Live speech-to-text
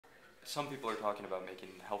some people are talking about making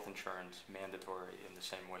health insurance mandatory in the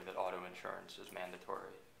same way that auto insurance is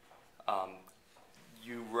mandatory.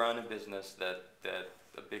 You run a business that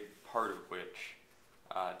a big part of which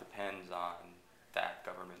depends on that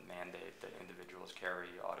government mandate that individuals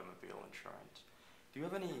carry automobile insurance. Do you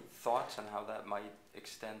have any thoughts on how that might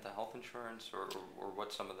extend to health insurance, or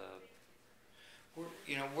what some of the...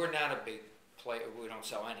 We're not a big player. We don't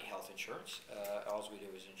sell any health insurance. All we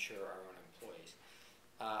do is insure our own employees.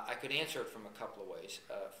 I could answer it from a couple of ways.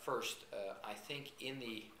 First, I think in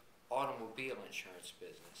the automobile insurance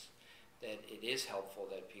business that it is helpful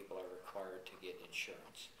that people are required to get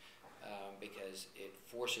insurance because it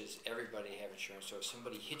forces everybody to have insurance. So if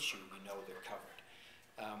somebody hits you, you know they're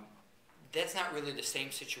covered. That's not really the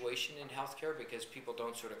same situation in healthcare because people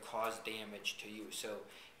don't sort of cause damage to you. So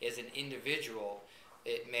as an individual,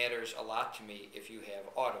 it matters a lot to me if you have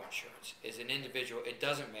auto insurance. As an individual, it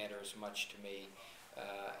doesn't matter as much to me.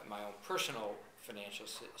 My own personal financial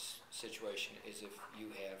situation is if you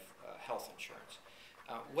have health insurance.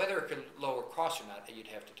 Whether it can lower costs or not, you'd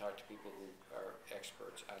have to talk to people who are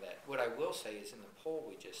experts on that. What I will say is in the poll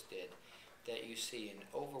we just did, that you see an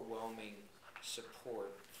overwhelming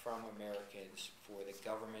support from Americans for the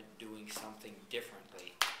government doing something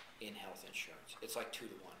differently in health insurance. It's like 2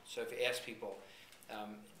 to 1. So if you ask people,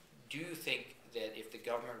 do you think that if the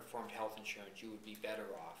government reformed health insurance, you would be better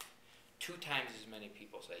off? 2 times as many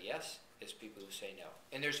people say yes as people who say no.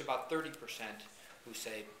 And there's about 30% who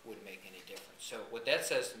say would make any difference. So what that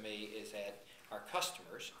says to me is that our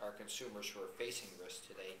customers, our consumers who are facing risk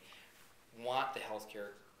today, want the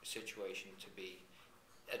healthcare situation to be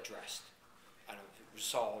addressed. I don't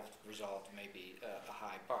know, resolved may be a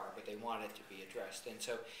high bar, but they want it to be addressed.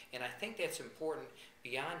 And I think that's important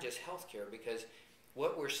beyond just healthcare, because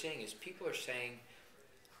what we're seeing is people are saying,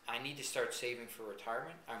 I need to start saving for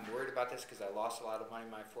retirement. I'm worried about this because I lost a lot of money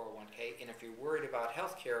in my 401k. And if you're worried about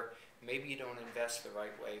healthcare, maybe you don't invest the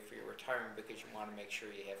right way for your retirement because you want to make sure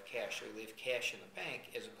you have cash. So you leave cash in the bank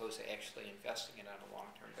as opposed to actually investing it on a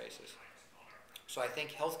long-term basis. So I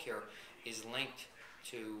think healthcare is linked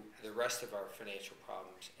to the rest of our financial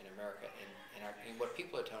problems in America. And what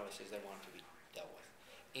people are telling us is they want it to be dealt with.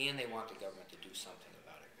 And they want the government to do something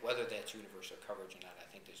about it. Whether that's universal coverage or not, I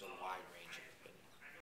think there's a wide range of